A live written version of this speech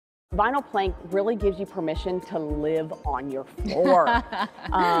Vinyl plank really gives you permission to live on your floor.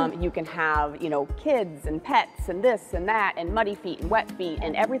 You can have, kids and pets and this and that and muddy feet and wet feet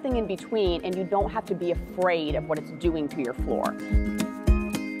and everything in between, and you don't have to be afraid of what it's doing to your floor.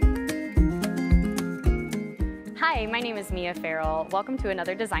 Hi, my name is Mia Farrell. Welcome to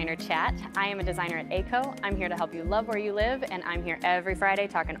another designer chat. I am a designer at ACo. I'm here to help you love where you live, and I'm here every Friday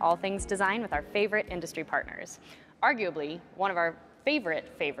talking all things design with our favorite industry partners. Arguably, one of our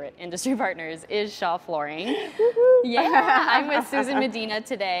favorite industry partners is Shaw Flooring. Yeah, I'm with Susan Medina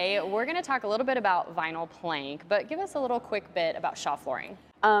today. We're going to talk a little bit about vinyl plank, but give us a little quick bit about Shaw Flooring.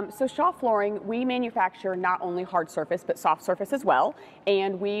 So Shaw Flooring, we manufacture not only hard surface, but soft surface as well.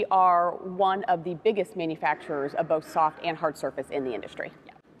 And we are one of the biggest manufacturers of both soft and hard surface in the industry.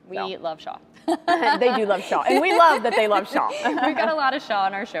 Yeah, we love Shaw. They do love Shaw, and we love that they love Shaw. We've got a lot of Shaw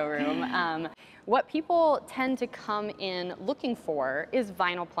in our showroom. What people tend to come in looking for is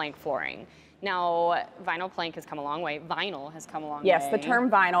vinyl plank flooring. Now, vinyl plank has come a long way. Vinyl has come a long way. Yes, the term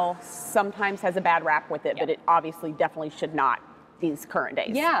vinyl sometimes has a bad rap with it, but it obviously definitely should not these current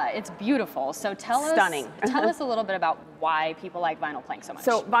days. Yeah, it's beautiful. So tell us a little bit about why people like vinyl plank so much.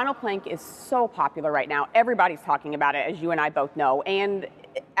 So vinyl plank is so popular right now. Everybody's talking about it, as you and I both know, and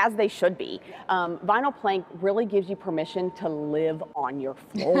as they should be. Vinyl plank really gives you permission to live on your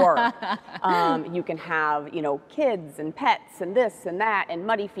floor. You can have, kids and pets and this and that and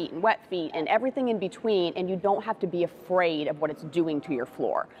muddy feet and wet feet and everything in between, and you don't have to be afraid of what it's doing to your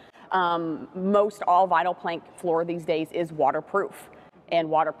floor. Most all vinyl plank floor these days is waterproof, and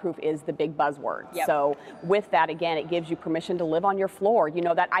waterproof is the big buzzword. Yep. So with that, again, it gives you permission to live on your floor.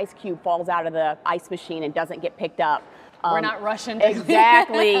 That ice cube falls out of the ice machine and doesn't get picked up. We're not rushing to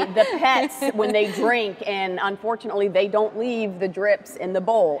exactly. The pets, when they drink, and unfortunately they don't leave the drips in the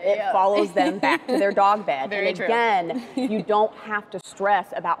bowl. It follows them back to their dog bed. Very and true. Again, you don't have to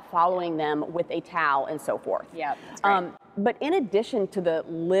stress about following them with a towel and so forth. Yeah, that's great. But in addition to the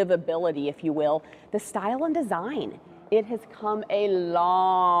livability, if you will, the style and design, it has come a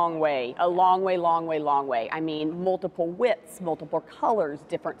long way, long way. I mean, multiple widths, multiple colors,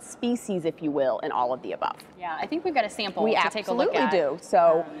 different species, if you will, and all of the above. Yeah, I think we've got a sample to take a look at. We absolutely do.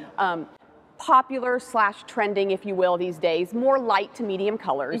 So, popular / trending, if you will, these days, more light to medium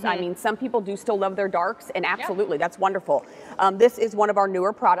colors. I mean, some people do still love their darks, and absolutely, that's wonderful. This is one of our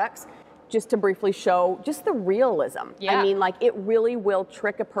newer products. Just to briefly show just the realism. Yeah. I mean, like, it really will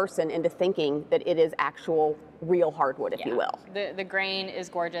trick a person into thinking that it is actual real hardwood, if you will. The grain is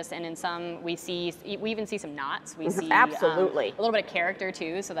gorgeous, and in some we even see some knots. We see absolutely a little bit of character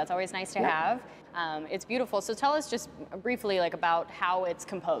too, so that's always nice to have. It's beautiful. So tell us just briefly about how it's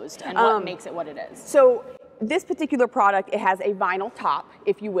composed and what makes it what it is. So this particular product, it has a vinyl top,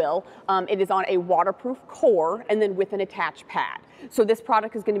 if you will. It is on a waterproof core and then with an attached pad. So this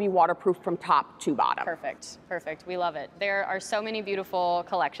product is going to be waterproof from top to bottom. Perfect, perfect. We love it. There are so many beautiful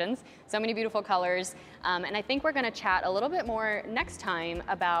collections, so many beautiful colors, and I think we're going to chat a little bit more next time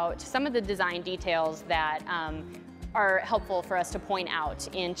about some of the design details that are helpful for us to point out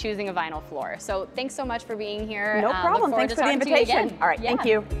in choosing a vinyl floor. So thanks so much for being here. No problem. Thanks for the invitation. All right, thank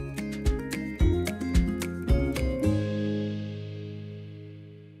you.